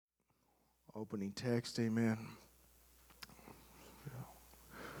Opening text, amen.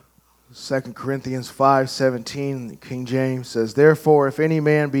 2 Corinthians 5:17, the King James says, "Therefore, if any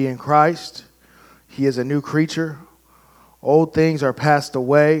man be in Christ, he is a new creature. Old things are passed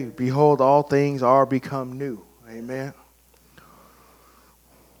away. Behold, all things are become new." Amen.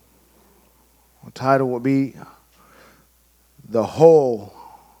 The title will be The Whole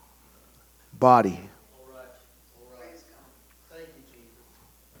Body.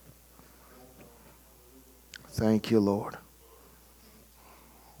 Thank you, Lord.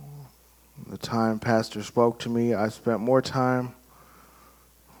 The time Pastor spoke to me, I spent more time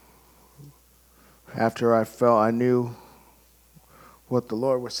after I felt I knew what the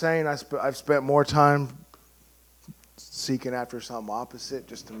Lord was saying. I've spent more time seeking after something opposite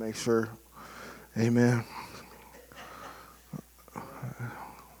just to make sure. Amen.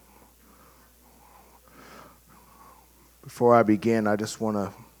 Before I begin, I just want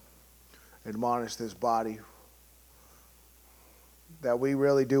to admonish this body that we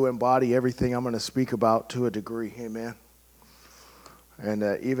really do embody everything I'm going to speak about to a degree. Amen. And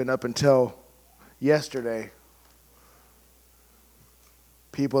even up until yesterday,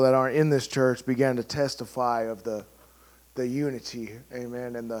 people that aren't in this church began to testify of the unity,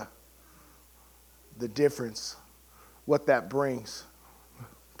 amen, and the difference, what that brings.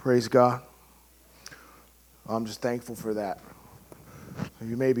 Praise God. I'm just thankful for that.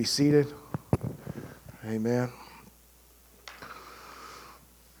 You may be seated. Amen.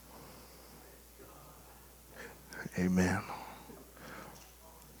 Amen.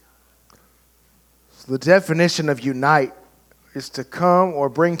 So the definition of unite is to come or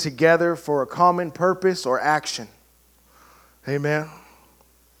bring together for a common purpose or action. Amen.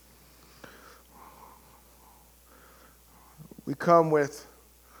 We come with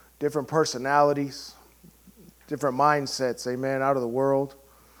different personalities, different mindsets, amen, out of the world.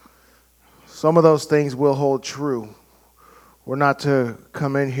 Some of those things will hold true. We're not to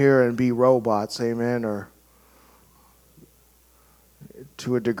come in here and be robots, amen, or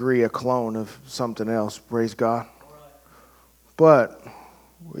to a degree a clone of something else, praise God. But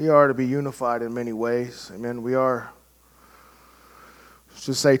we are to be unified in many ways, amen. We are,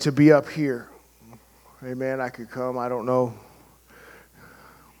 to say, to be up here, amen. I could come, I don't know.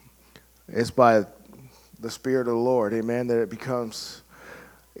 It's by the Spirit of the Lord, amen, that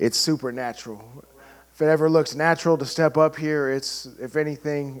it's supernatural. If it ever looks natural to step up here, if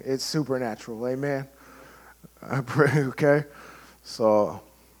anything, it's supernatural, amen. I pray, okay? So,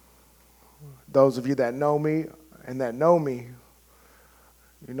 those of you that know me, I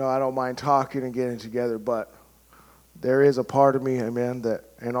don't mind talking and getting together, but there is a part of me, amen, that,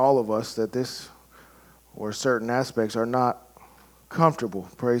 and all of us, that this, or certain aspects, are not comfortable,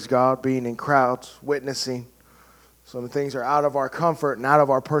 praise God, being in crowds, witnessing. Some things are out of our comfort and out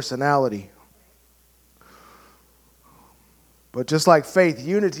of our personality. But just like faith,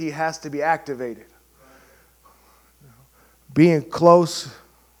 unity has to be activated. Being close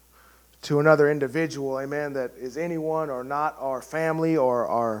to another individual, amen, that is anyone or not our family or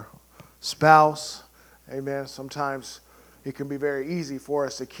our spouse, amen, sometimes it can be very easy for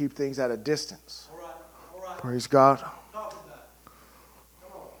us to keep things at a distance. All right. Praise God.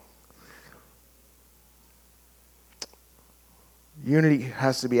 Unity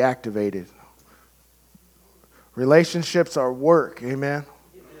has to be activated. Relationships are work, amen?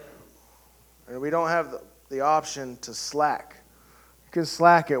 And we don't have the option to slack. You can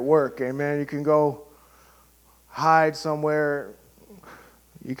slack at work, amen? You can go hide somewhere.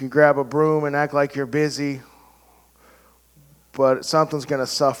 You can grab a broom and act like you're busy. But something's going to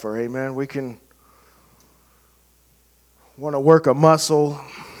suffer, amen? We can want to work a muscle,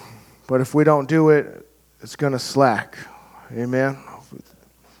 but if we don't do it, it's going to slack. Amen.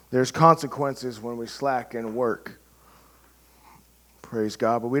 There's consequences when we slack in work. Praise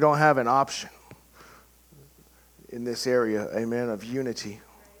God. But we don't have an option in this area, amen, of unity.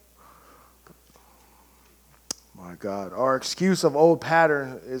 My God. Our excuse of old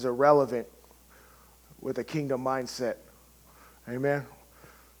pattern is irrelevant with a kingdom mindset. Amen.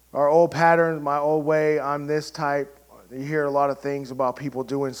 Our old pattern, my old way, I'm this type. You hear a lot of things about people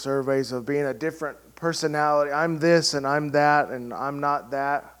doing surveys of being a different personality. I'm this and I'm that and I'm not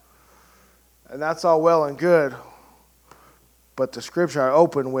that. And that's all well and good. But the scripture I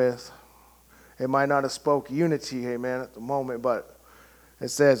open with, it might not have spoke unity, amen, at the moment, but it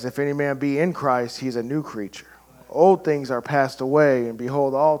says, if any man be in Christ, he's a new creature. Old things are passed away, and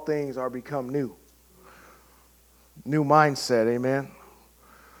behold, all things are become new. New mindset, amen.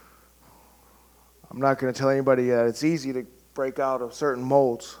 I'm not going to tell anybody that it's easy to break out of certain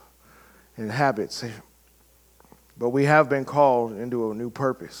molds and habits. But we have been called into a new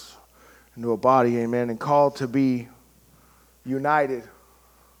purpose. into a body, amen, and called to be united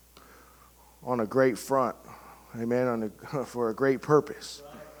on a great front, amen, for a great purpose.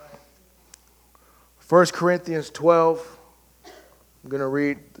 1 Corinthians 12, I'm going to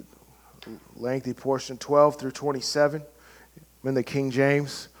read the lengthy portion, 12 through 27, in the King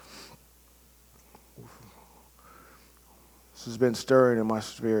James. This has been stirring in my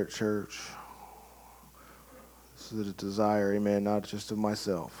spirit, church. This is a desire, amen, not just of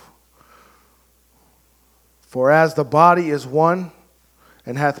myself. For as the body is one,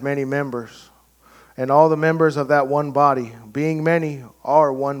 and hath many members, and all the members of that one body, being many,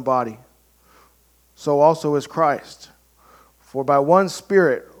 are one body, so also is Christ. For by one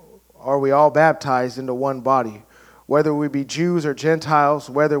Spirit are we all baptized into one body, whether we be Jews or Gentiles,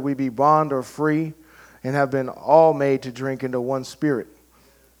 whether we be bond or free, and have been all made to drink into one Spirit.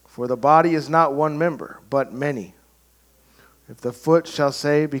 For the body is not one member, but many. If the foot shall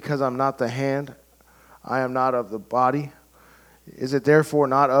say, because I'm not the hand, I am not of the body, is it therefore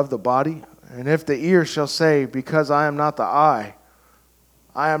not of the body? And if the ear shall say, because I am not the eye,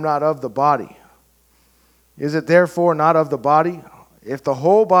 I am not of the body, is it therefore not of the body? If the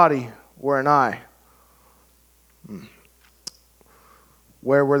whole body were an eye,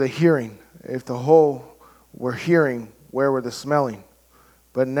 where were the hearing? If the whole were hearing, where were the smelling?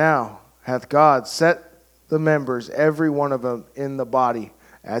 But now hath God set the members, every one of them, in the body,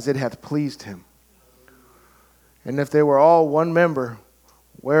 as it hath pleased him. And if they were all one member,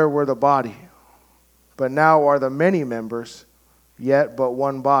 where were the body? But now are the many members, yet but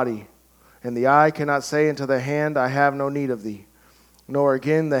one body. And the eye cannot say unto the hand, I have no need of thee. Nor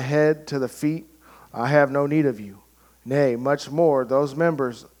again the head to the feet, I have no need of you. Nay, much more, those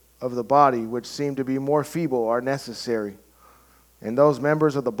members of the body which seem to be more feeble are necessary. And those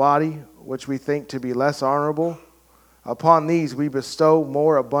members of the body which we think to be less honorable, upon these we bestow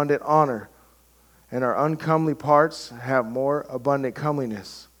more abundant honor, and our uncomely parts have more abundant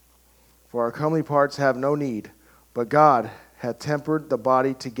comeliness. For our comely parts have no need, but God hath tempered the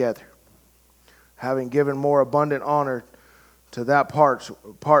body together, having given more abundant honor to that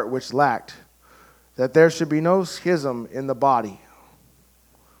part which lacked, that there should be no schism in the body.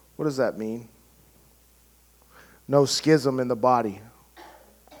 What does that mean? No schism in the body.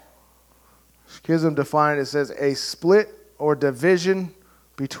 Schism defined, it says, a split or division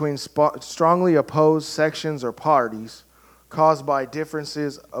between strongly opposed sections or parties caused by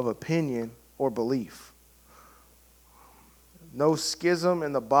differences of opinion or belief. No schism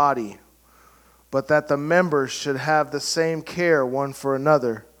in the body, but that the members should have the same care one for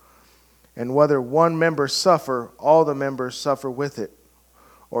another, and whether one member suffer, all the members suffer with it,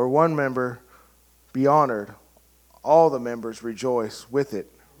 or one member be honored, all the members rejoice with it.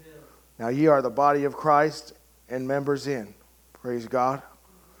 Now ye are the body of Christ, and members in. Praise God.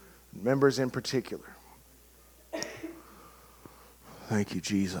 Members in particular. Thank you,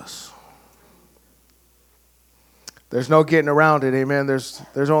 Jesus. There's no getting around it, amen. There's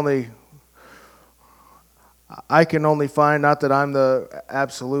only, I can only find, not that I'm the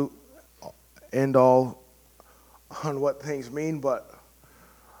absolute end all on what things mean, but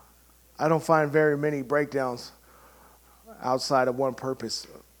I don't find very many breakdowns outside of one purpose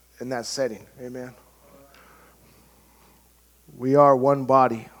in that setting, amen. We are one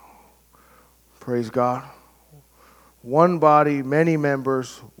body. Praise God. One body, many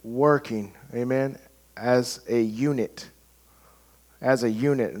members working, amen, as a unit. As a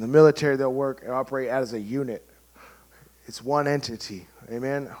unit. In the military, they'll work and operate as a unit. It's one entity,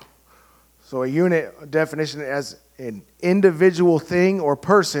 amen. So a unit definition as an individual thing or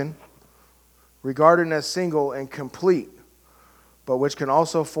person regarded as single and complete, but which can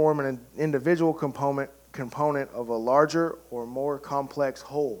also form an individual component of a larger or more complex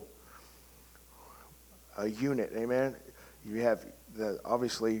whole. A unit, amen. You have the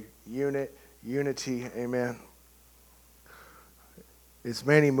obviously unity, amen. It's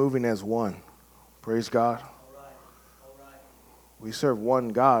many moving as one. Praise God. All right. We serve one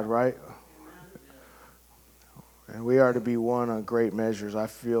God, right? And we are to be one on great measures, I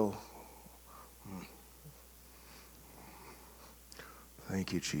feel.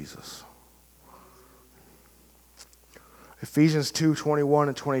 Thank you, Jesus. Ephesians 2:21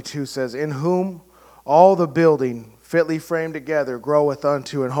 and 22 says, in whom all the building fitly framed together groweth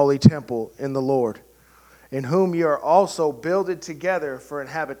unto an holy temple in the Lord, in whom ye are also builded together for an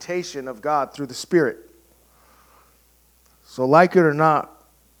habitation of God through the Spirit. So like it or not,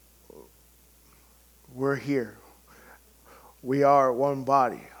 we're here. We are one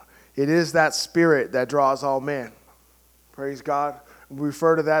body. It is that Spirit that draws all men. Praise God. We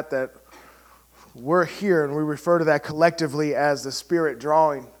refer to that we're here, and we refer to that collectively as the Spirit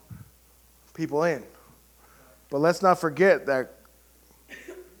drawing people in. But let's not forget that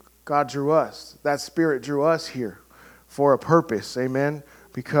God drew us. That Spirit drew us here for a purpose, amen,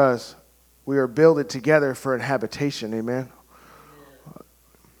 because we are builded together for an habitation, amen.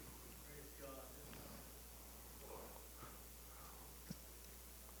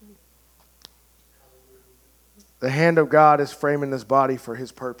 The hand of God is framing this body for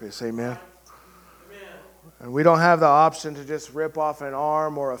his purpose, amen. And we don't have the option to just rip off an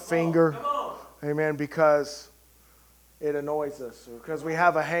arm or a finger, amen, because it annoys us, or because we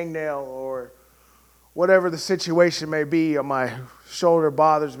have a hangnail, or whatever the situation may be. My shoulder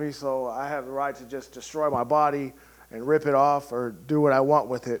bothers me, so I have the right to just destroy my body and rip it off or do what I want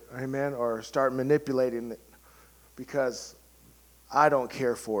with it, amen, or start manipulating it because I don't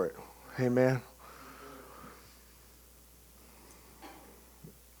care for it, amen.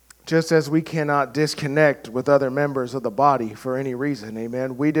 Just as we cannot disconnect with other members of the body for any reason,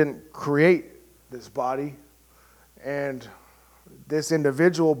 amen. We didn't create this body, and this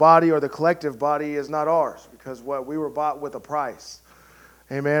individual body or the collective body is not ours, because we were bought with a price,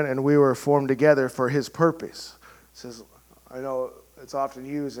 amen, and we were formed together for his purpose. It says, I know it's often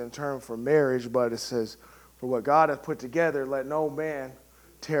used in term for marriage, but it says, for what God hath put together, let no man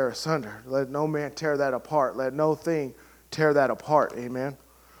tear asunder. Let no man tear that apart. Let no thing tear that apart, amen.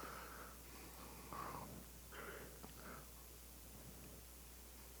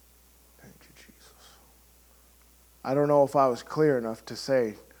 I don't know if I was clear enough to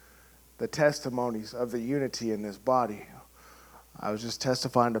say the testimonies of the unity in this body. I was just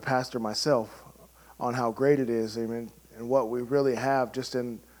testifying to Pastor myself on how great it is, amen, and what we really have just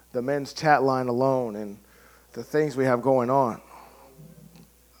in the men's chat line alone and the things we have going on.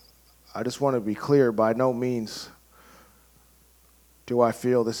 I just want to be clear, by no means do I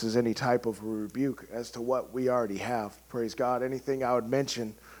feel this is any type of rebuke as to what we already have. Praise God. Anything I would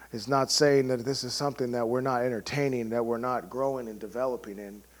mention is not saying that this is something that we're not entertaining, that we're not growing and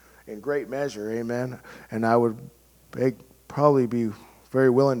developing in great measure, amen. And I would probably be very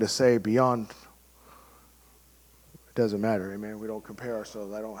willing to say beyond, it doesn't matter, amen. We don't compare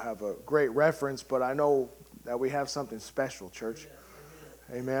ourselves. I don't have a great reference, but I know that we have something special, church,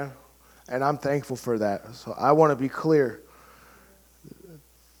 amen. And I'm thankful for that. So I want to be clear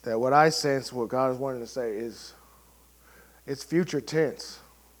that what I sense, what God is wanting to say is, it's future tense.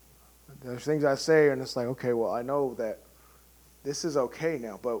 There's things I say, and it's like, okay, well, I know that this is okay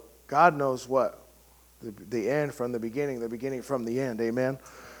now, but God knows what? The end from the beginning from the end, amen?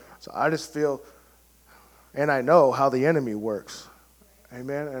 So I just feel, and I know how the enemy works,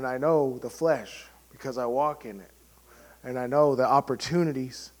 amen? And I know the flesh because I walk in it. And I know the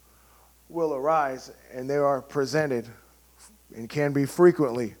opportunities will arise, and they are presented and can be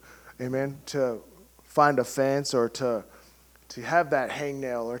frequently, amen, to find a fence or to have that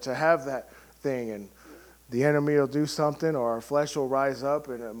hangnail or to have that thing, and the enemy will do something, or our flesh will rise up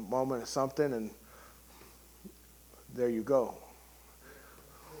in a moment of something, and there you go.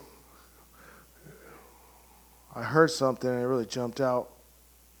 I heard something and it really jumped out,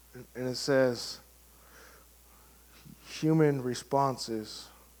 and it says, human responses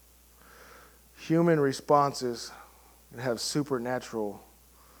have supernatural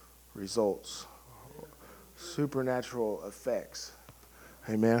results. Supernatural effects.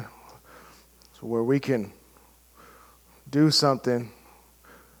 Amen. So where we can do something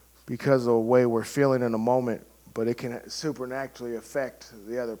because of the way we're feeling in a moment, but it can supernaturally affect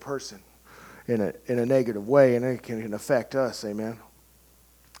the other person in a negative way, and it can affect us. Amen.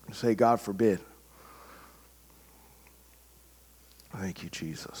 Say, God forbid. Thank you,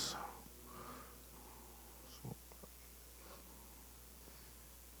 Jesus.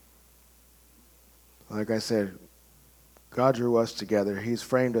 Like I said, God drew us together. He's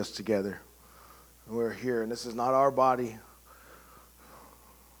framed us together. And we're here. And this is not our body.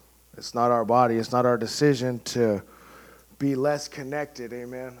 It's not our body. It's not our decision to be less connected.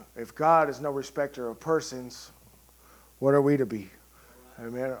 Amen. If God is no respecter of persons, what are we to be?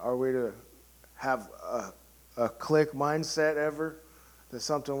 Amen. Are we to have a clique mindset ever? That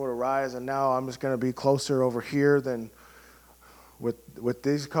something would arise and now I'm just going to be closer over here than with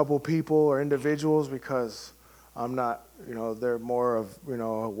these couple people or individuals because I'm not, they're more of,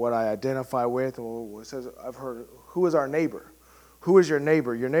 what I identify with. It says, I've heard, who is our neighbor? Who is your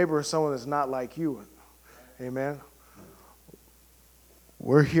neighbor? Your neighbor is someone that's not like you. Amen.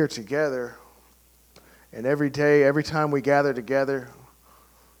 We're here together, and every day, every time we gather together,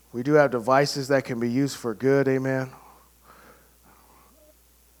 we do have devices that can be used for good. Amen.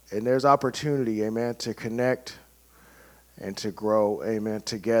 And there's opportunity, amen, to connect and to grow, amen,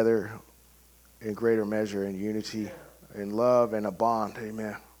 together in greater measure, in unity, in love, and a bond,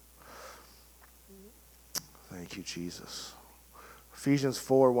 amen. Thank you, Jesus. Ephesians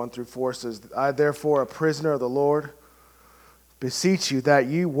 4, 1 through 4 says, I therefore, a prisoner of the Lord, beseech you that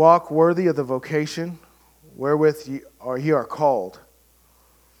ye walk worthy of the vocation wherewith ye are called,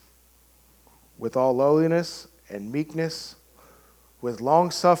 with all lowliness and meekness, with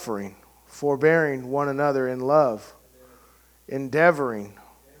long suffering, forbearing one another in love, endeavoring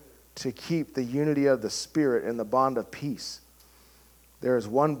to keep the unity of the Spirit in the bond of peace. There is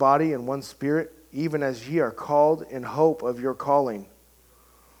one body and one Spirit, even as ye are called in hope of your calling.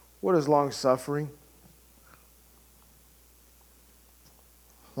 What is long suffering?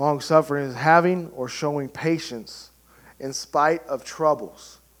 Long suffering is having or showing patience in spite of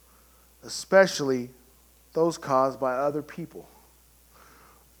troubles, especially those caused by other people.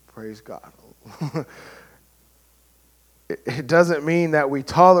 Praise God. It doesn't mean that we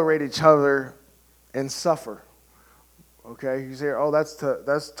tolerate each other and suffer. Okay, you say, oh,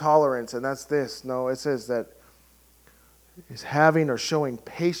 that's tolerance and that's this. No, it says that it's having or showing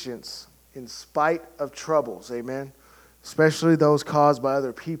patience in spite of troubles. Amen. Especially those caused by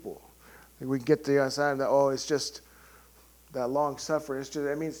other people. We can get to the other side of that, oh, it's just that long suffering.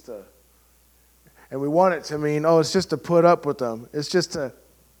 It means to, and we want it to mean, oh, it's just to put up with them. It's just to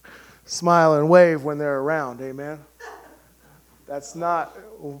smile and wave when they're around. Amen. That's not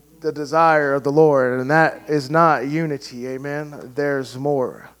the desire of the Lord, and that is not unity. Amen. There's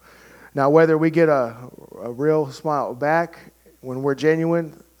more. Now, whether we get a real smile back when we're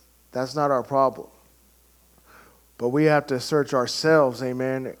genuine, that's not our problem. But we have to search ourselves,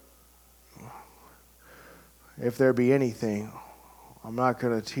 amen, if there be anything. I'm not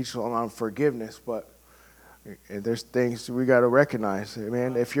going to teach on forgiveness, but there's things we got to recognize.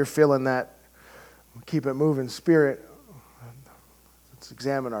 Amen. If you're feeling that, keep it moving spirit, let's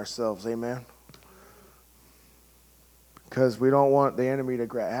examine ourselves. Amen. Because we don't want the enemy to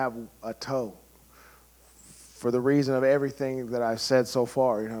have a toe for the reason of everything that I've said so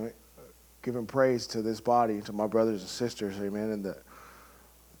far. You know, giving praise to this body, to my brothers and sisters. Amen. And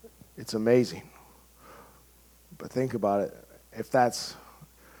it's amazing. But think about it. If that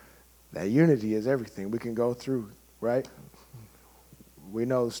unity is everything, we can go through, right? We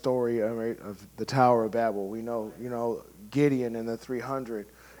know the story of the Tower of Babel. We know, Gideon and the 300.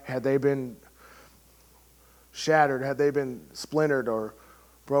 Had they been shattered, had they been splintered or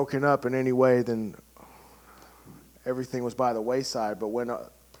broken up in any way, then everything was by the wayside. But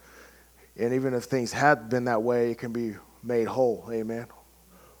and even if things had been that way, it can be made whole. Amen.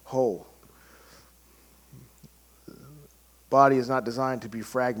 Whole. Body is not designed to be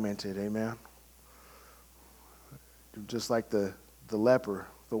fragmented. Amen. Just like the leper,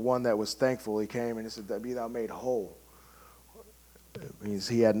 the one that was thankful, he came and he said, that be thou made whole. It means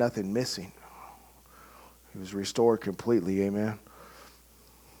he had nothing missing. He was restored completely. Amen.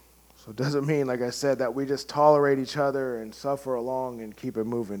 So it doesn't mean, like I said, that we just tolerate each other and suffer along and keep it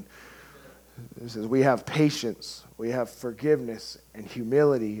moving. It says we have patience, we have forgiveness and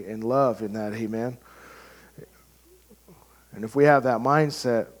humility and love in that. Amen. And if we have that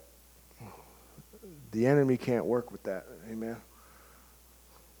mindset, the enemy can't work with that. Amen.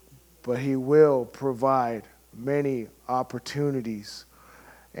 But he will provide many opportunities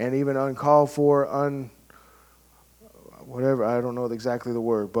and even uncalled for, whatever, I don't know exactly the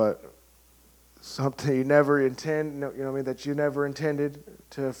word, but something you never intend, that you never intended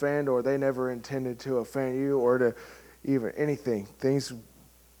to offend, or they never intended to offend you, or to even anything. Things,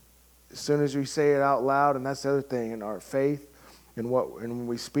 as soon as we say it out loud, and that's the other thing in our faith, and when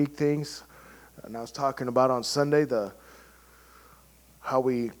we speak things, and I was talking about on Sunday how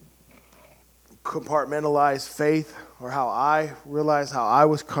we compartmentalize faith, or how I realized how I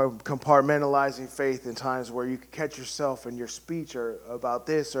was compartmentalizing faith in times where you could catch yourself in your speech or about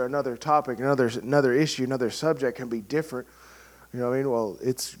this or another topic, another issue, another subject can be different. You know what I mean? Well,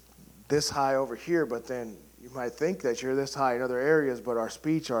 it's this high over here, but then you might think that you're this high in other areas, but our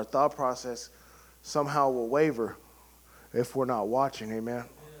speech, our thought process somehow will waver if we're not watching. Amen.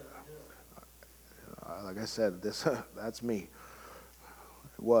 Like I said, that's me.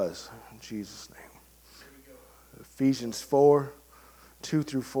 It was, in Jesus' name. Ephesians 4, 2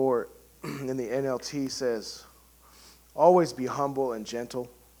 through 4 in the NLT says, always be humble and gentle.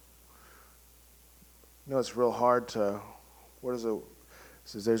 You know, it's real hard to, it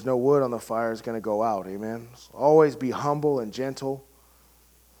says there's no wood on the fire, it's going to go out. Amen. So always be humble and gentle.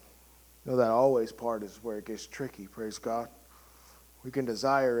 You know, that always part is where it gets tricky. Praise God. We can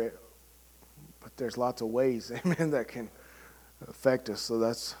desire it, but there's lots of ways, amen, that can affect us. So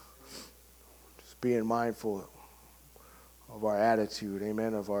that's just being mindful of our attitude,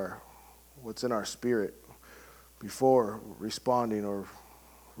 amen, of what's in our spirit before responding or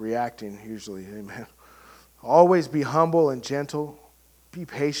reacting usually, amen. Always be humble and gentle. Be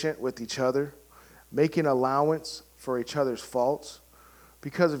patient with each other, making allowance for each other's faults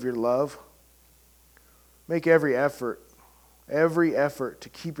because of your love. Make every effort to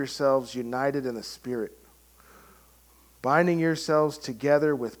keep yourselves united in the Spirit, binding yourselves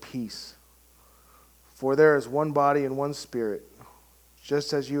together with peace. For there is one body and one Spirit,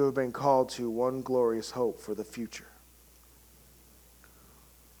 just as you have been called to one glorious hope for the future.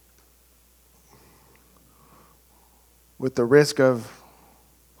 With the risk of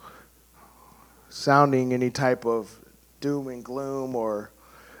sounding any type of doom and gloom or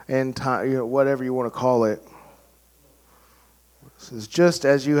end time, whatever you want to call it, this is just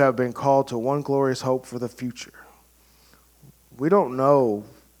as you have been called to one glorious hope for the future. We don't know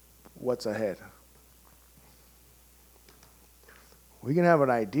what's ahead. We can have an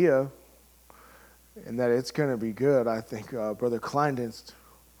idea, and that it's going to be good. I think Brother Kleindienst,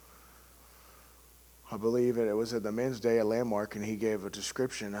 I believe it was at the Men's Day at Landmark, and he gave a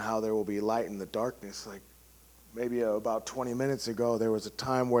description of how there will be light in the darkness. Like maybe about 20 minutes ago, there was a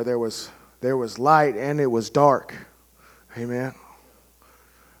time where there was light and it was dark. Amen.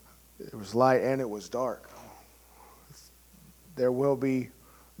 There was light and it was dark. There will be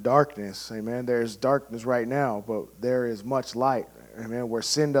darkness. Amen. There's darkness right now, but there is much light. Amen. Where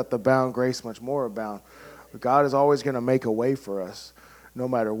sin doth abound, grace much more abound. But God is always going to make a way for us, no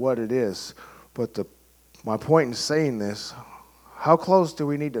matter what it is. But my point in saying this, how close do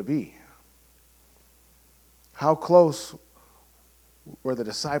we need to be? How close were the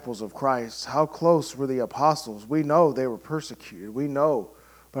disciples of Christ? How close were the apostles? We know they were persecuted. We know.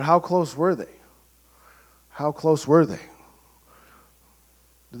 But how close were they? How close were they?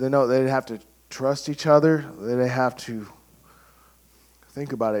 Did they know they'd have to trust each other? Did they have to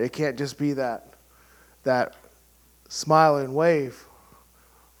think about it? It can't just be that smile and wave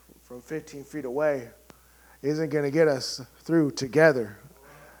from 15 feet away isn't going to get us through together.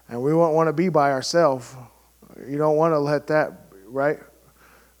 And we won't want to be by ourselves. You don't want to let that, right?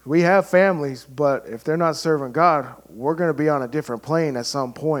 We have families, but if they're not serving God, we're going to be on a different plane at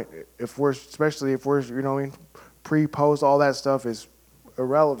some point. Especially if we're, pre-post, all that stuff is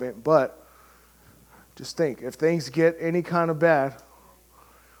irrelevant. But just think, if things get any kind of bad,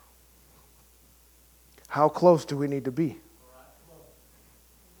 how close do we need to be?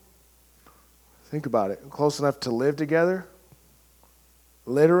 Think about it. Close enough to live together?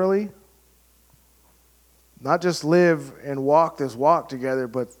 Literally? Not just live and walk this walk together,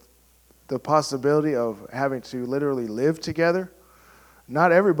 but the possibility of having to literally live together.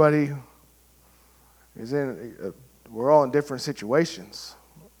 Not everybody is we're all in different situations.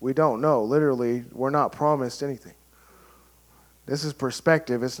 We don't know. Literally, we're not promised anything. This is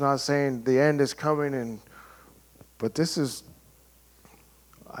perspective. It's not saying the end is coming, but this is,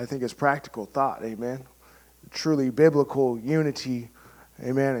 I think, it's practical thought. Amen. Truly biblical unity.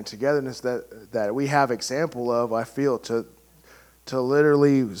 Amen. And togetherness that we have example of, I feel, to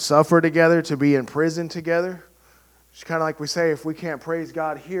literally suffer together, to be in prison together. It's kind of like we say, if we can't praise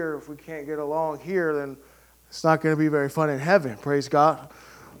God here, if we can't get along here, then it's not going to be very fun in heaven. Praise God.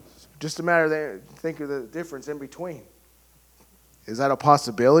 Just a matter of think of the difference in between. Is that a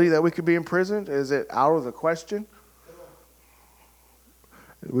possibility that we could be imprisoned? Is it out of the question?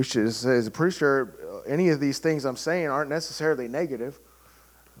 We should say, pretty sure any of these things I'm saying aren't necessarily negative.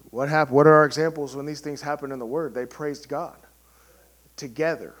 What happened? What are our examples when these things happen in the Word? They praised God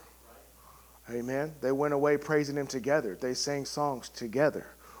together. Amen. They went away praising Him together. They sang songs together.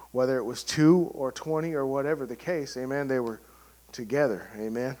 Whether it was 2 or 20 or whatever the case, amen, they were together.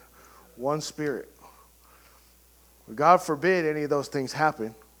 Amen. One Spirit. God forbid any of those things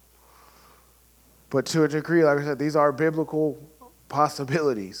happen. But to a degree, like I said, these are biblical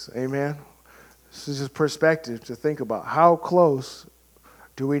possibilities. Amen. This is just perspective to think about. How close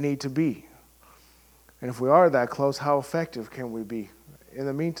do we need to be? And if we are that close, how effective can we be in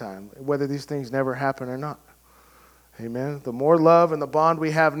the meantime, whether these things never happen or not? Amen. The more love and the bond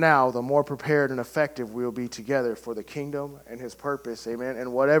we have now, the more prepared and effective we will be together for the kingdom and His purpose. Amen.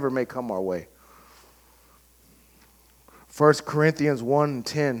 And whatever may come our way. 1 Corinthians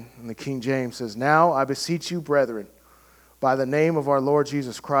 1:10 in the King James says, "Now I beseech you, brethren, by the name of our Lord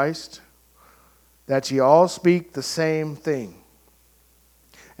Jesus Christ, that ye all speak the same thing,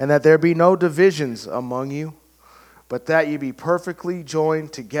 and that there be no divisions among you, but that ye be perfectly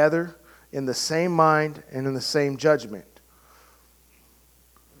joined together in the same mind and in the same judgment."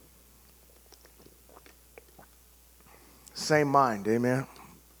 Same mind, amen.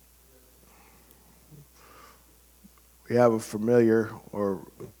 We have a familiar or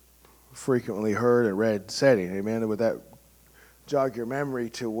frequently heard and read setting, amen. Would that jog your memory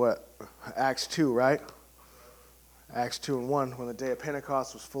to what? Acts 2, right? Acts 2:1, when the day of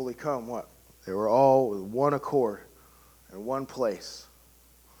Pentecost was fully come, what? They were all with one accord in one place.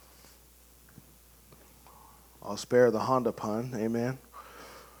 I'll spare the Honda pun, amen.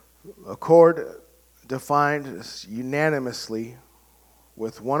 Accord defined as unanimously,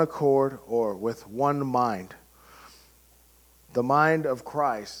 with one accord or with one mind. The mind of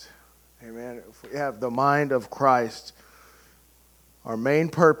Christ, amen. If we have the mind of Christ, our main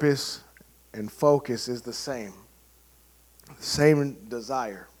purpose and focus is the same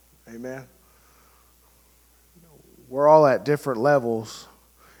desire, amen. We're all at different levels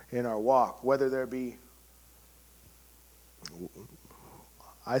in our walk, whether there be,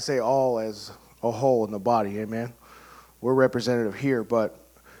 I say all as a whole in the body, amen. We're representative here, but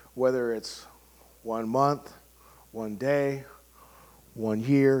whether it's 1 month, 1 day, 1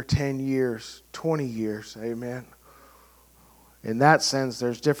 year, 10 years, 20 years, amen. In that sense,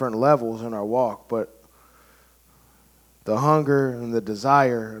 there's different levels in our walk, but the hunger and the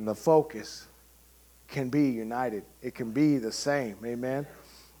desire and the focus can be united. It can be the same, amen,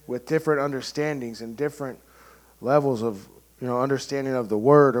 with different understandings and different levels of, understanding of the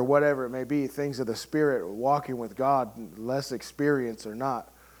word or whatever it may be, things of the spirit, walking with God, less experience or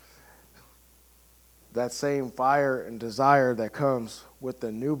not. That same fire and desire that comes with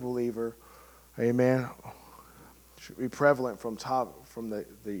the new believer, amen, should be prevalent from the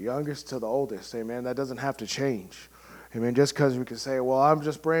youngest to the oldest, amen. That doesn't have to change. Amen. Just because we can say, well, I'm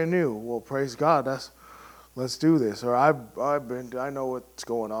just brand new. Well, praise God. Let's do this. Or I know what's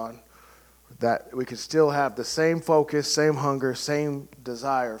going on. That we can still have the same focus, same hunger, same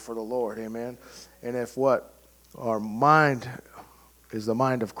desire for the Lord. Amen. And if our mind is the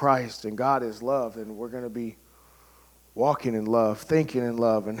mind of Christ and God is love, then we're going to be walking in love, thinking in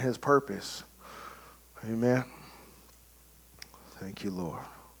love and his purpose. Amen. Thank you, Lord.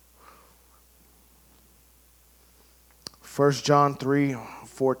 1 John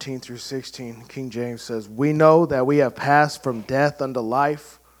 3:14-16, King James says, "We know that we have passed from death unto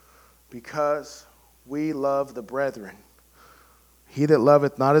life, because we love the brethren. He that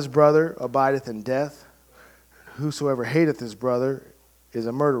loveth not his brother abideth in death. Whosoever hateth his brother is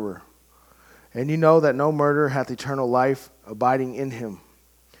a murderer. And you know that no murderer hath eternal life abiding in him.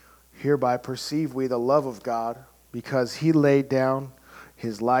 Hereby perceive we the love of God, because he laid down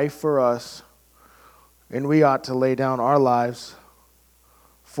his life for us, and we ought to lay down our lives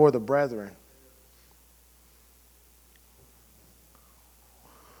for the brethren."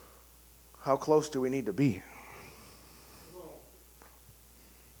 How close do we need to be?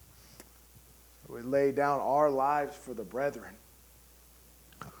 We lay down our lives for the brethren.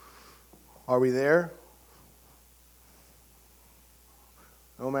 Are we there?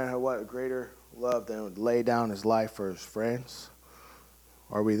 No man had what greater love than to lay down his life for his friends.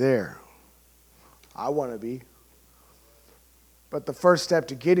 Are we there? I want to be. But the first step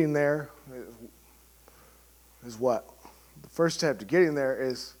to getting there is what? The first step to getting there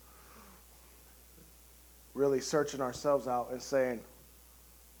is really searching ourselves out and saying,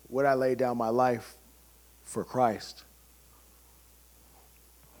 would I lay down my life for Christ?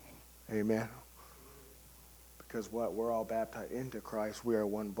 Amen. Because we're all baptized into Christ. We are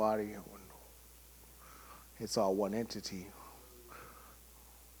one body. It's all one entity.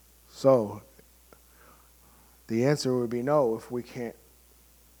 So the answer would be no if we can't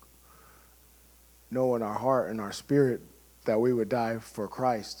know in our heart and our spirit that we would die for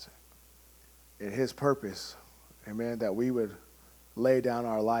Christ in his purpose. Amen. That we would lay down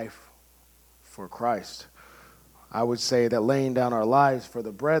our life for Christ. I would say that laying down our lives for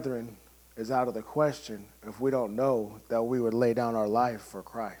the brethren is out of the question if we don't know that we would lay down our life for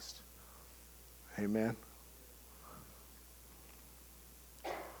Christ. Amen.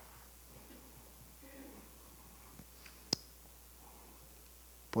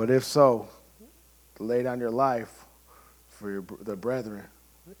 But if so, to lay down your life for the brethren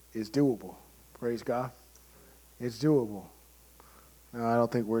is doable. Praise God. It's doable. Now, I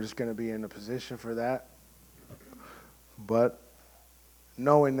don't think we're just going to be in a position for that. But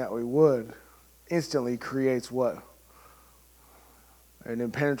knowing that we would instantly creates what? An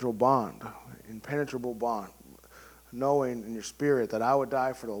impenetrable bond. Knowing in your spirit that I would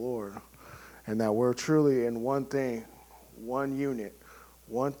die for the Lord and that we're truly in one thing, one unit,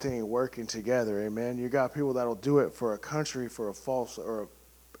 one thing working together. Amen. You got people that'll do it for a country, for a false, or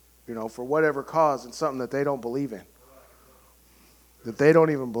for whatever cause, and something that they don't believe in, that they don't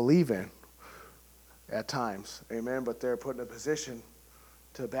even believe in at times. Amen. But they're put in a position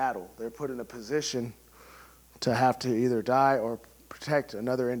to battle. They're put in a position to have to either die or protect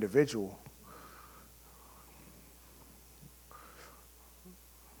another individual.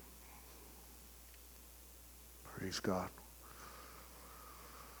 Praise Praise God.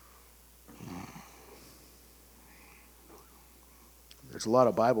 There's a lot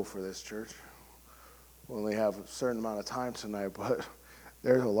of Bible for this, church. We only have a certain amount of time tonight, but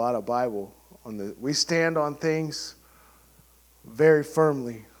there's a lot of Bible. We stand on things very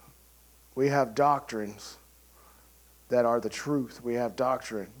firmly. We have doctrines that are the truth. We have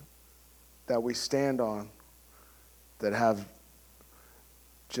doctrine that we stand on that have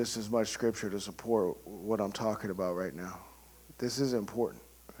just as much scripture to support what I'm talking about right now. This is important.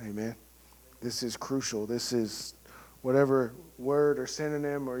 Amen. This is crucial. This is whatever word or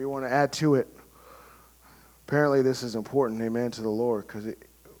synonym or you want to add to it. Apparently this is important, amen, to the Lord, because,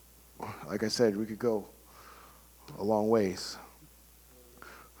 like I said, we could go a long ways.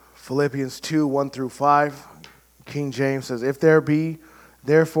 Philippians 2, 1 through 5, King James says, "If there be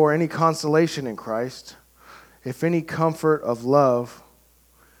therefore any consolation in Christ, if any comfort of love,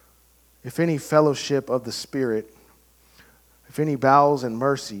 if any fellowship of the Spirit, if any bowels and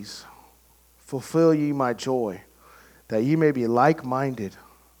mercies, fulfill ye my joy, that ye may be like-minded,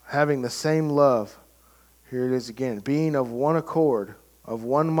 having the same love." Here it is again. "Being of one accord, of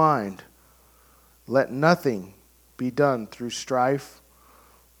one mind, let nothing be done through strife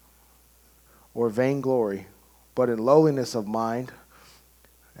or vainglory, but in lowliness of mind,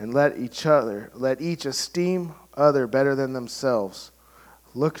 and let each esteem other better than themselves.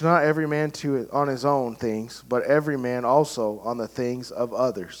 Look not every man on his own things, but every man also on the things of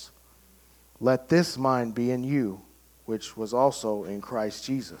others. Let this mind be in you, which was also in Christ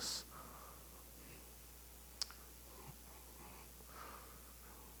Jesus."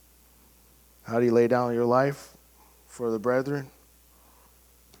 How do you lay down your life for the brethren?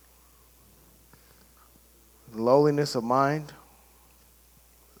 Lowliness of mind.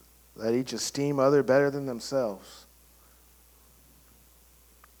 Let each esteem other better than themselves.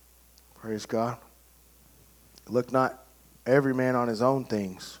 Praise God. Look not every man on his own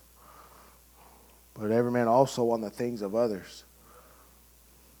things, but every man also on the things of others.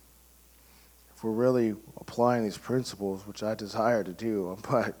 If we're really applying these principles, which I desire to do,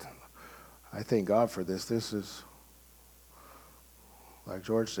 but I thank God for this. This is, like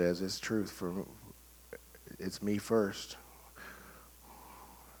George says, it's truth. It's me first.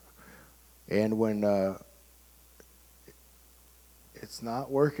 And when it's not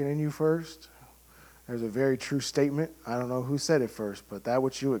working in you first, there's a very true statement. I don't know who said it first, but that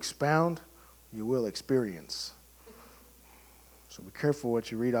which you expound, you will experience. So be careful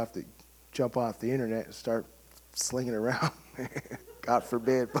what you read jump off the internet and start slinging around. God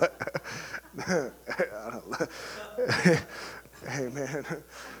forbid, but amen.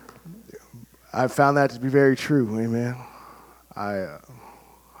 I found that to be very true, amen. I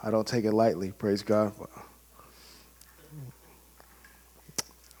don't take it lightly, praise God.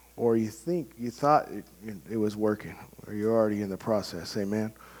 Or you thought it was working, or you're already in the process,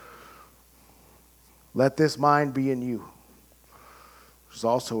 amen. Let this mind be in you, which is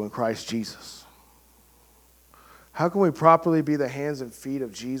also in Christ Jesus. How can we properly be the hands and feet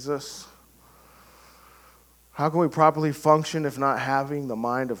of Jesus? How can we properly function if not having the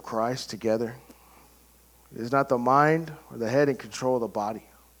mind of Christ together? Is not the mind or the head in control of the body?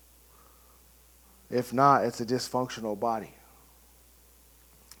 If not, it's a dysfunctional body.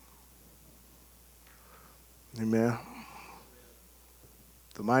 Amen.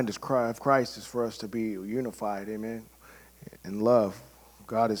 The mind of Christ is for us to be unified, amen, in love.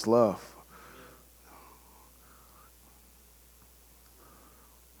 God is love.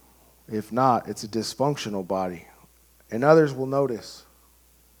 If not, it's a dysfunctional body. And others will notice.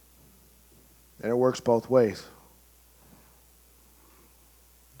 And it works both ways.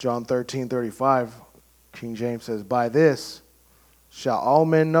 John 13:35, King James says, "By this shall all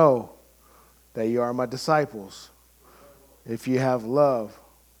men know that you are my disciples, if you have love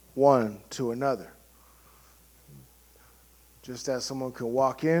one to another." Just as someone can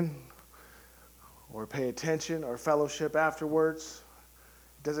walk in or pay attention or fellowship afterwards,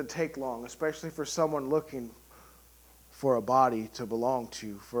 it doesn't take long, especially for someone looking for a body to belong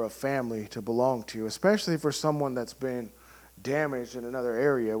to, for a family to belong to, especially for someone that's been damaged in another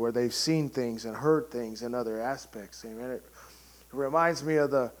area where they've seen things and heard things in other aspects. Amen. It reminds me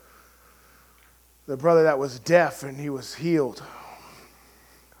of the brother that was deaf and he was healed.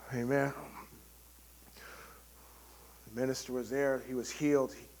 Amen. The minister was there. He was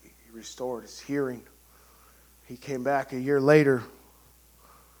healed. He restored his hearing. He came back a year later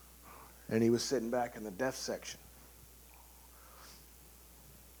and he was sitting back in the deaf section.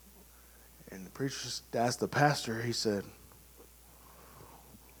 And the preacher asked the pastor, he said,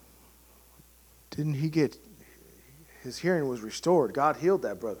 "Didn't he get, his hearing was restored? God healed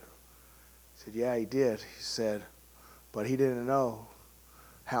that brother." He said, "Yeah, he did." He said, But he didn't know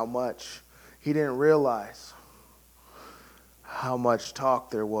how much. He didn't realize how much talk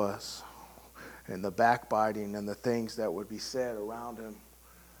there was, and the backbiting and the things that would be said around him,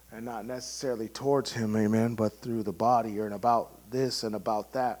 and not necessarily towards him, amen, but through the body and about this and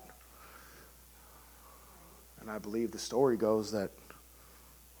about that. And I believe the story goes that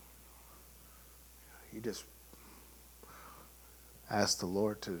he just asked the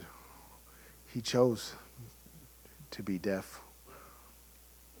Lord he chose to be deaf.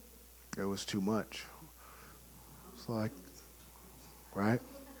 It was too much. It's like, right?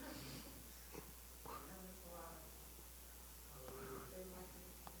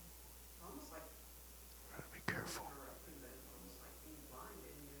 Gotta be careful.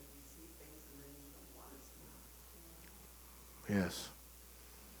 Yes.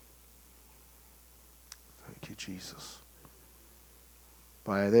 Thank you, Jesus.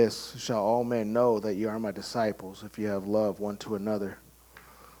 By this shall all men know that you are my disciples, if you have love one to another.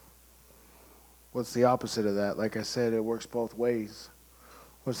 What's the opposite of that? Like I said, it works both ways.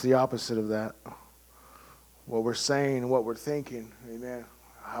 What's the opposite of that? What we're saying, what we're thinking, amen.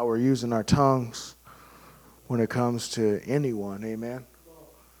 How we're using our tongues when it comes to anyone, amen.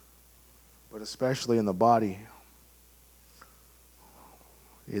 But especially in the body.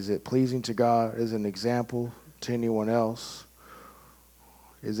 Is it pleasing to God? Is it an example to anyone else?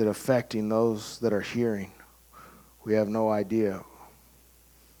 Is it affecting those that are hearing? We have no idea.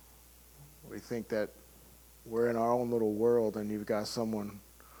 We think that we're in our own little world, and you've got someone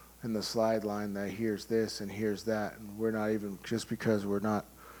in the sideline that hears this and hears that, and we're not even, just because we're not,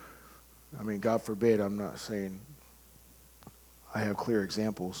 I mean, God forbid, I'm not saying I have clear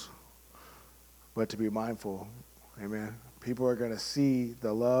examples, but to be mindful, amen. People are going to see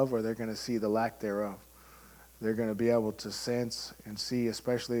the love, or they're going to see the lack thereof. They're going to be able to sense and see,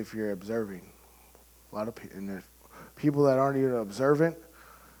 especially if you're observing. A lot of people that aren't even observant,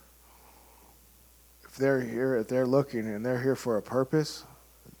 if they're here, if they're looking and they're here for a purpose,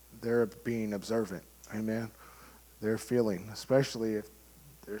 they're being observant. Amen. They're feeling, especially if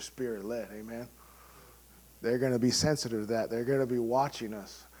they're spirit-led. Amen. They're going to be sensitive to that. They're going to be watching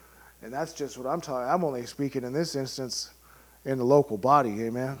us. And that's just what I'm talking. I'm only speaking in this instance in the local body.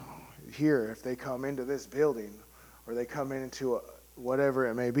 Amen. Here, if they come into this building, or they come into whatever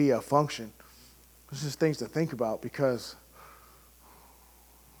it may be, a function, there's just things to think about, because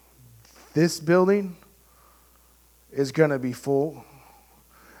this building is going to be full.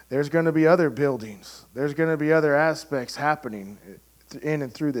 There's going to be other buildings. There's going to be other aspects happening in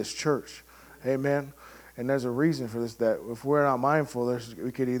and through this church. Amen. And there's a reason for this, that if we're not mindful,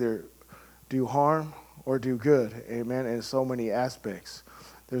 we could either do harm or do good. Amen. In so many aspects.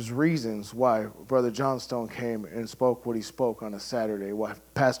 There's reasons why Brother Johnstone came and spoke what he spoke on a Saturday, why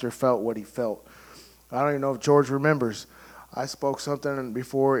Pastor felt what he felt. I don't even know if George remembers. I spoke something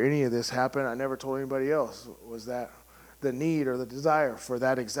before any of this happened. I never told anybody else. Was that the need or the desire for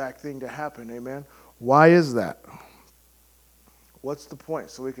that exact thing to happen? Amen. Why is that? What's the point?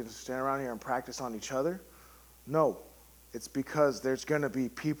 So we can stand around here and practice on each other? No. It's because there's going to be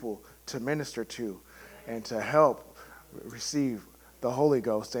people to minister to and to help receive the Holy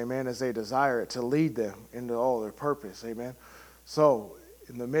Ghost, amen, as they desire it, to lead them into all their purpose, amen. So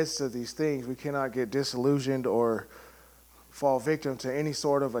in the midst of these things, we cannot get disillusioned or fall victim to any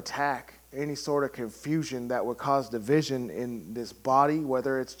sort of attack, any sort of confusion that would cause division in this body,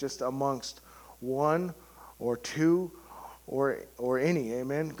 whether it's just amongst one or two or any,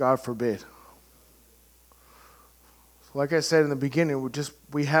 amen, God forbid. So like I said in the beginning,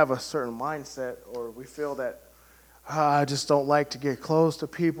 we have a certain mindset, or we feel that I just don't like to get close to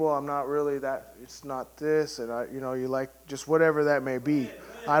people. I'm not really that, it's not this, and you like just whatever that may be.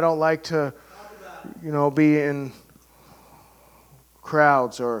 I don't like to, be in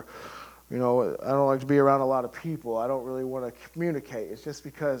crowds, or, I don't like to be around a lot of people. I don't really want to communicate. It's just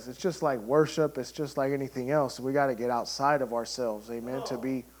because it's just like worship. It's just like anything else. We got to get outside of ourselves, amen,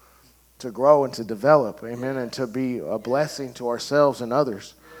 to grow and to develop, amen, and to be a blessing to ourselves and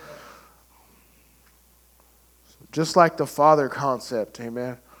others. Just like the Father concept,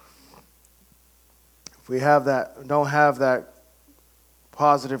 amen. If we don't have that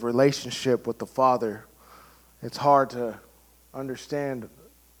positive relationship with the Father, it's hard to understand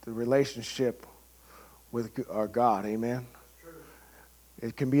the relationship with our God, amen.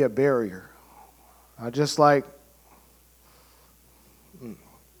 It can be a barrier. Just like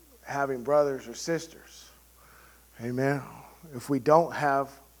having brothers or sisters, amen. If we don't have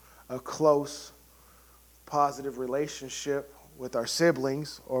a close, positive relationship with our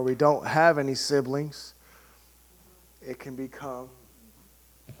siblings, or we don't have any siblings, it can become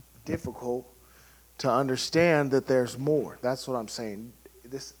difficult to understand that there's more. That's what I'm saying.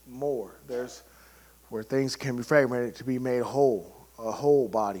 This more. There's where things can be fragmented to be made whole, a whole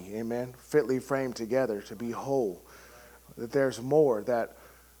body, amen, fitly framed together to be whole. That there's more, that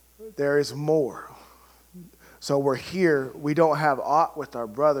there is more. So we're here, we don't have aught with our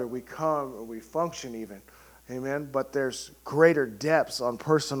brother, we come and we function even, amen, but there's greater depths on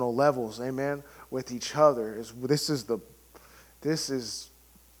personal levels, amen, with each other. This is the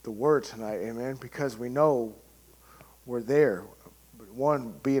word tonight, amen, because we know we're there.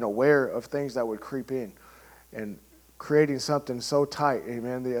 One, being aware of things that would creep in and creating something so tight,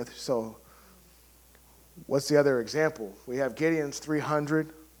 amen. So what's the other example? We have Gideon's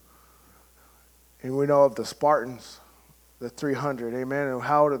 300, and we know of the Spartans, the 300, amen. And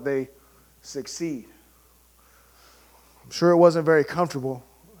how did they succeed? I'm sure it wasn't very comfortable,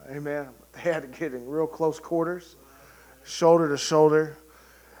 amen. They had to get in real close quarters, shoulder to shoulder,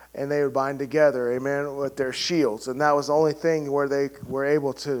 and they would bind together, amen, with their shields. And that was the only thing where they were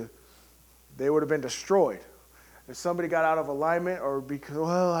able to, they would have been destroyed. If somebody got out of alignment or because,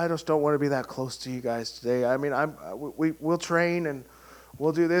 well, I just don't want to be that close to you guys today. I mean, we'll train and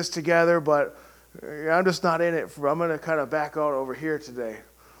we'll do this together, but I'm just not in it. I'm going to kind of back out over here today.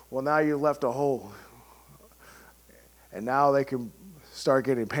 Well, now you left a hole. And now they can start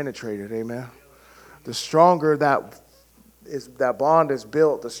getting penetrated, amen. The stronger that bond is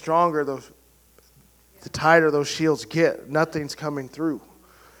built, the tighter those shields get. Nothing's coming through.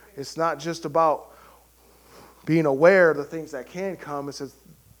 It's not just about being aware of the things that can come. It says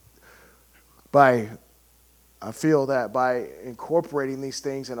I feel that by incorporating these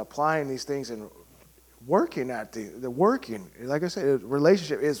things and applying these things and working at the working, like I said, a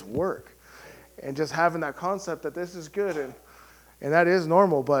relationship is work. And just having that concept that this is good and that is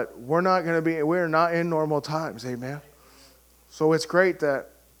normal, but we're not in normal times, amen. So it's great that,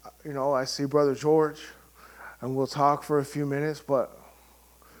 I see Brother George, and we'll talk for a few minutes, but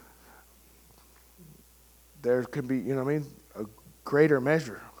there could be, a greater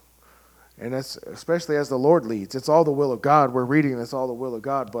measure. And that's especially as the Lord leads. It's all the will of God. We're reading it's all the will of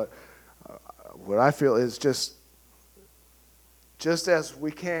God, but what I feel is just as we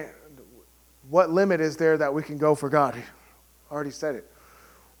can't, what limit is there that we can go for God? I already said it.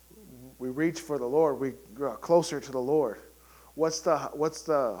 We reach for the Lord. We grow closer to the Lord. What's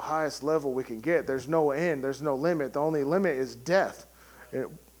the highest level we can get? There's no end. There's no limit. The only limit is death.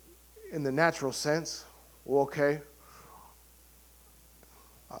 In the natural sense, well, okay.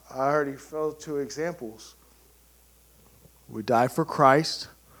 I already fell two examples. We die for Christ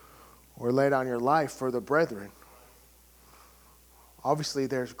or lay down your life for the brethren. Obviously,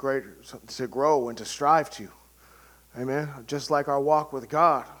 there's greater to grow and to strive to. Amen. Just like our walk with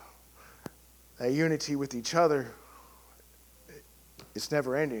God, that unity with each other, it's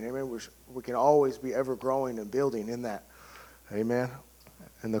never ending. Amen. We can always be ever growing and building in that. Amen.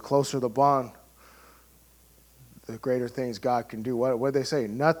 And the closer the bond, the greater things God can do. What did they say?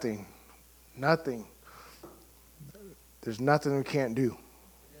 Nothing. There's nothing we can't do.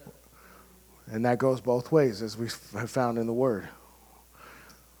 And that goes both ways, as we have found in the Word.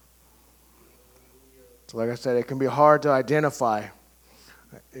 So like I said, it can be hard to identify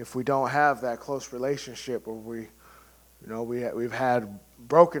if we don't have that close relationship, or we've had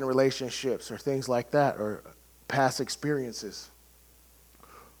broken relationships or things like that, or past experiences.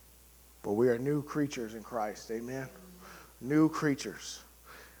 But we are new creatures in Christ, amen? New creatures.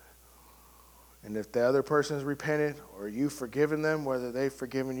 And if the other person has repented, or you've forgiven them, whether they've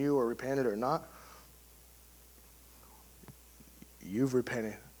forgiven you or repented or not, you've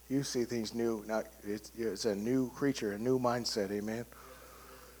repented. You see things new. Now it's a new creature, a new mindset, amen?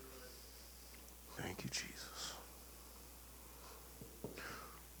 Thank you, Jesus.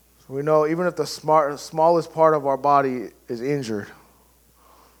 So we know even if the smallest part of our body is injured,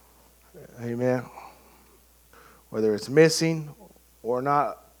 amen, whether it's missing or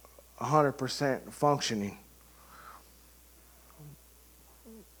not 100% functioning,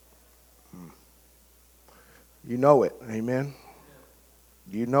 you know it, amen?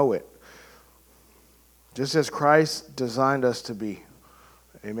 You know it. Just as Christ designed us to be,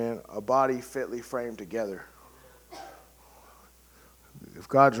 amen, a body fitly framed together. If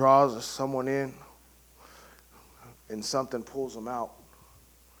God draws someone in and something pulls them out,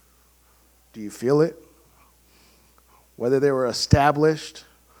 do you feel it? Whether they were established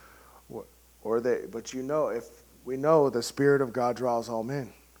but if we know the Spirit of God draws all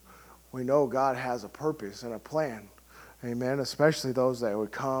men. We know God has a purpose and a plan. Amen. Especially those that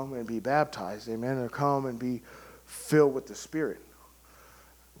would come and be baptized. Amen. Or come and be filled with the Spirit.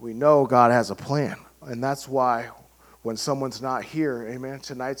 We know God has a plan. And that's why when someone's not here, amen,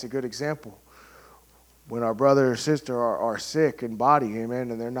 tonight's a good example. when our brother or sister are sick in body,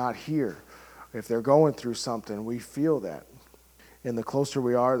 amen, and they're not here. If they're going through something, we feel that. And the closer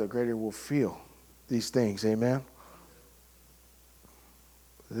we are, the greater we'll feel these things, amen.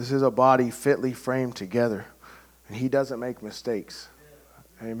 This is a body fitly framed together, and he doesn't make mistakes.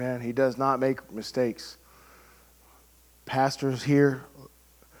 Amen. He does not make mistakes. Pastors here,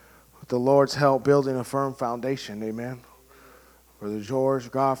 with the Lord's help, building a firm foundation, amen. Brother George,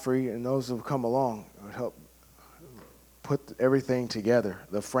 Godfrey, and those who have come along would help put everything together,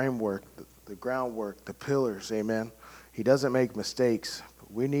 the framework, the groundwork, the pillars, amen. He doesn't make mistakes.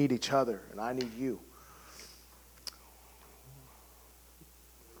 We need each other, and I need you.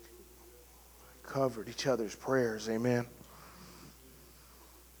 Covered each other's prayers, amen.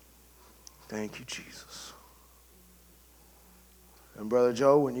 Thank you, Jesus. And Brother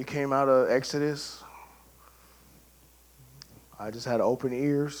Joe, when you came out of Exodus, I just had open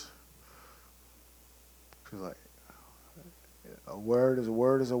ears. Cause like, a word is a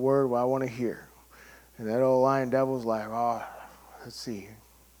word is a word, what I want to hear. And that old lion devil's like, oh, let's see.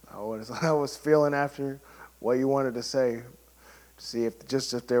 I was feeling after what you wanted to say. To see if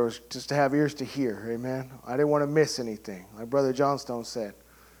there was just to have ears to hear, amen. I didn't want to miss anything. Like Brother Johnstone said,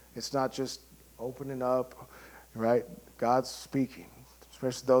 it's not just opening up, right? God's speaking,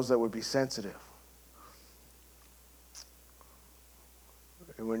 especially those that would be sensitive.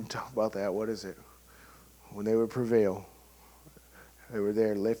 And when you talk about that, what is it? When they would prevail, they were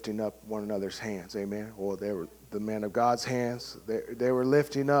there lifting up one another's hands, amen. Or they were the man of God's hands. They were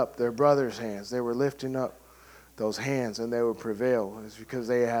lifting up their brother's hands. They were lifting up those hands, and they would prevail. It's because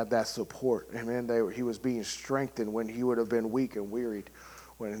they had that support, amen. He was being strengthened when he would have been weak and wearied,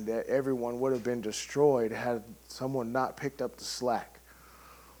 when everyone would have been destroyed had someone not picked up the slack.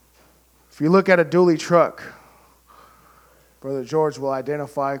 If you look at a dually truck, Brother George will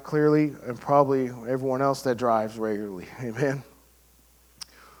identify clearly, and probably everyone else that drives regularly. Amen.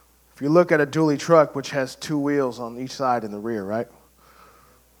 If you look at a dually truck, which has two wheels on each side and the rear, right?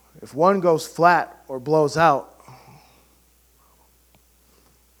 If one goes flat or blows out,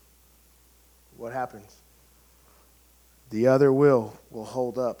 what happens? The other wheel will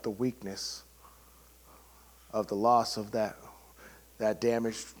hold up the weakness of the loss of that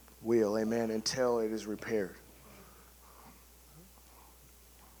damaged wheel, amen, until it is repaired.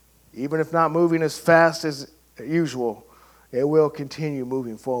 Even if not moving as fast as usual, it will continue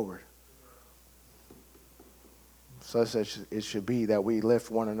moving forward. Such as it should be that we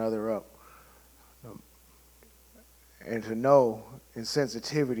lift one another up. And to know in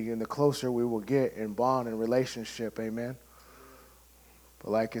sensitivity, and the closer we will get in bond and relationship, amen.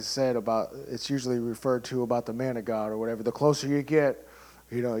 But like it's said about, it's usually referred to about the man of God or whatever. The closer you get,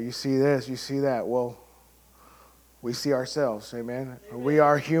 you see this, you see that. Well, we see ourselves, amen. We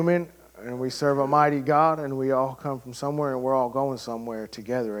are human, and we serve a mighty God, and we all come from somewhere, and we're all going somewhere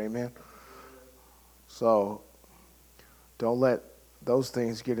together, amen. So don't let those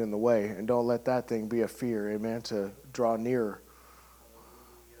things get in the way, and don't let that thing be a fear, amen, to draw nearer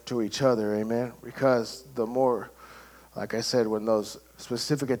to each other, amen. Because the more, like I said, when those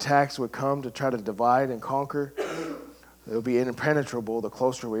specific attacks would come to try to divide and conquer, it'll be impenetrable the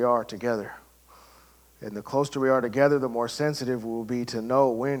closer we are together. And the closer we are together, the more sensitive we will be to know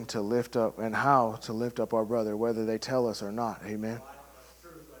when to lift up and how to lift up our brother, whether they tell us or not. Amen.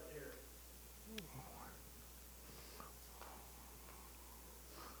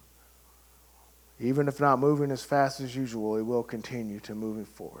 Even if not moving as fast as usual, it will continue to moving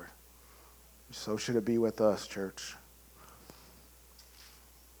forward. So should it be with us, church.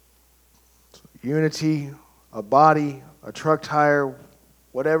 Unity, a body, a truck tire,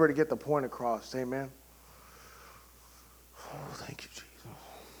 whatever to get the point across. Amen. Oh, thank you, Jesus.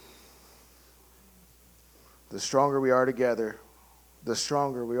 The stronger we are together, the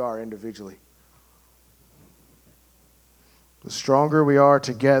stronger we are individually. The stronger we are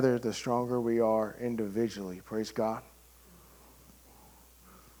together, the stronger we are individually. Praise God.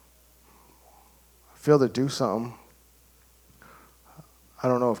 I feel to do something. I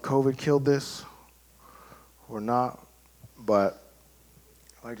don't know if COVID killed this or not, but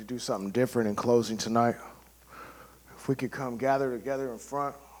I'd like to do something different in closing tonight. If we could come gather together in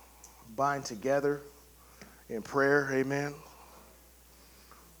front, bind together in prayer, amen.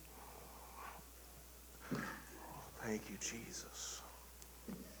 Thank you, Jesus.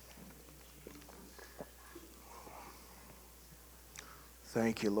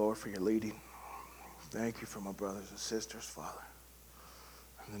 Thank you, Lord, for your leading. Thank you for my brothers and sisters, Father.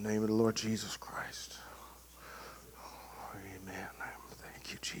 In the name of the Lord Jesus Christ. Amen.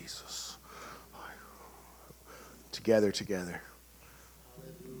 Thank you, Jesus. Together.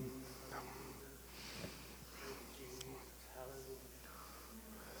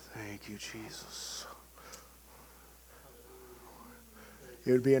 Thank you, Jesus.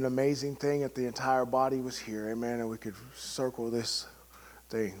 It would be an amazing thing if the entire body was here, amen, and we could circle this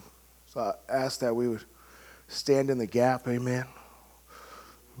thing. So I ask that we would stand in the gap, amen.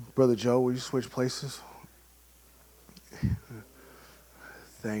 Brother Joe, will you switch places?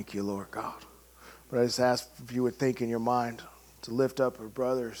 Thank you, Lord God. But I just ask if you would think in your mind to lift up a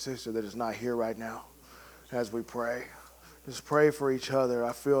brother or sister that is not here right now as we pray. Just pray for each other.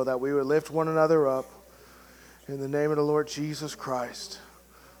 I feel that we would lift one another up in the name of the Lord Jesus Christ.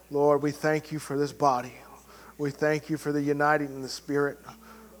 Lord, we thank you for this body. We thank you for the uniting in the Spirit.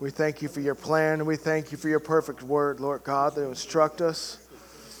 We thank you for your plan. We thank you for your perfect word, Lord God, that instruct us,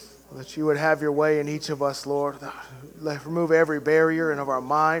 that you would have your way in each of us, Lord. Remove every barrier in of our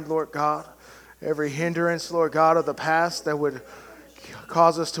mind, Lord God, every hindrance, Lord God, of the past that would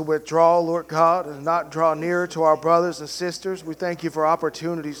cause us to withdraw, Lord God, and not draw nearer to our brothers and sisters. We thank you for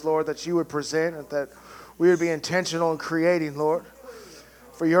opportunities, Lord, that you would present and that we would be intentional in creating, Lord,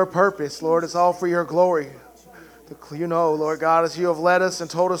 for your purpose, Lord. It's all for your glory. You know, Lord God, as you have led us and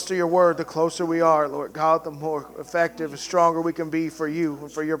told us through your word, the closer we are, Lord God, the more effective and stronger we can be for you and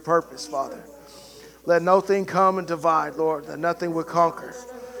for your purpose, Father. Let nothing come and divide, Lord, that nothing would conquer.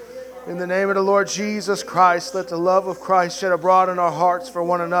 In the name of the Lord Jesus Christ, let the love of Christ shed abroad in our hearts for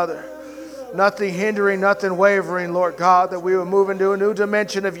one another. Nothing hindering, nothing wavering, Lord God, that we would move into a new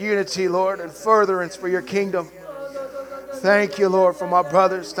dimension of unity, Lord, and furtherance for your kingdom. Thank you, Lord, for my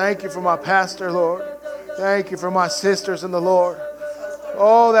brothers. Thank you for my pastor, Lord. Thank you for my sisters in the Lord.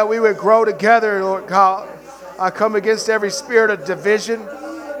 Oh, that we would grow together, Lord God. I come against every spirit of division,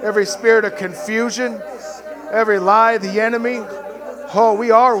 every spirit of confusion, every lie of the enemy. Oh,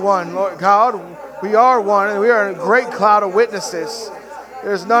 we are one, Lord God. We are one, and we are in a great cloud of witnesses.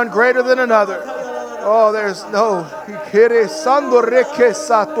 There's none greater than another. Oh, there's no.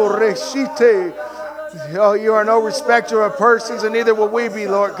 Oh, you are no respecter of persons, and neither will we be,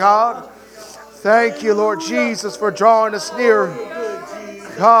 Lord God. Thank you, Lord Jesus, for drawing us near.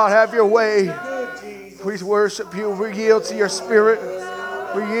 God, have your way. We worship you. We yield to your spirit.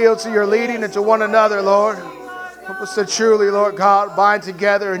 We yield to your leading and to one another, Lord. Help us to truly, Lord God, bind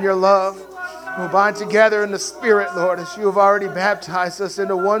together in your love. We'll bind together in the Spirit, Lord, as you have already baptized us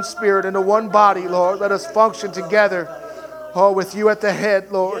into one spirit, into one body, Lord. Let us function together, oh, with you at the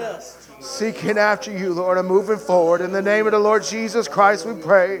head, Lord. Seeking after you, Lord, and moving forward. In the name of the Lord Jesus Christ, we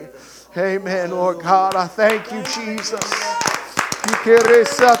pray. Amen, Lord God. I thank you, Jesus.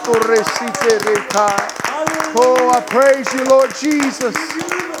 Oh, I praise you, Lord Jesus.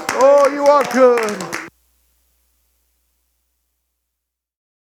 Oh, you are good.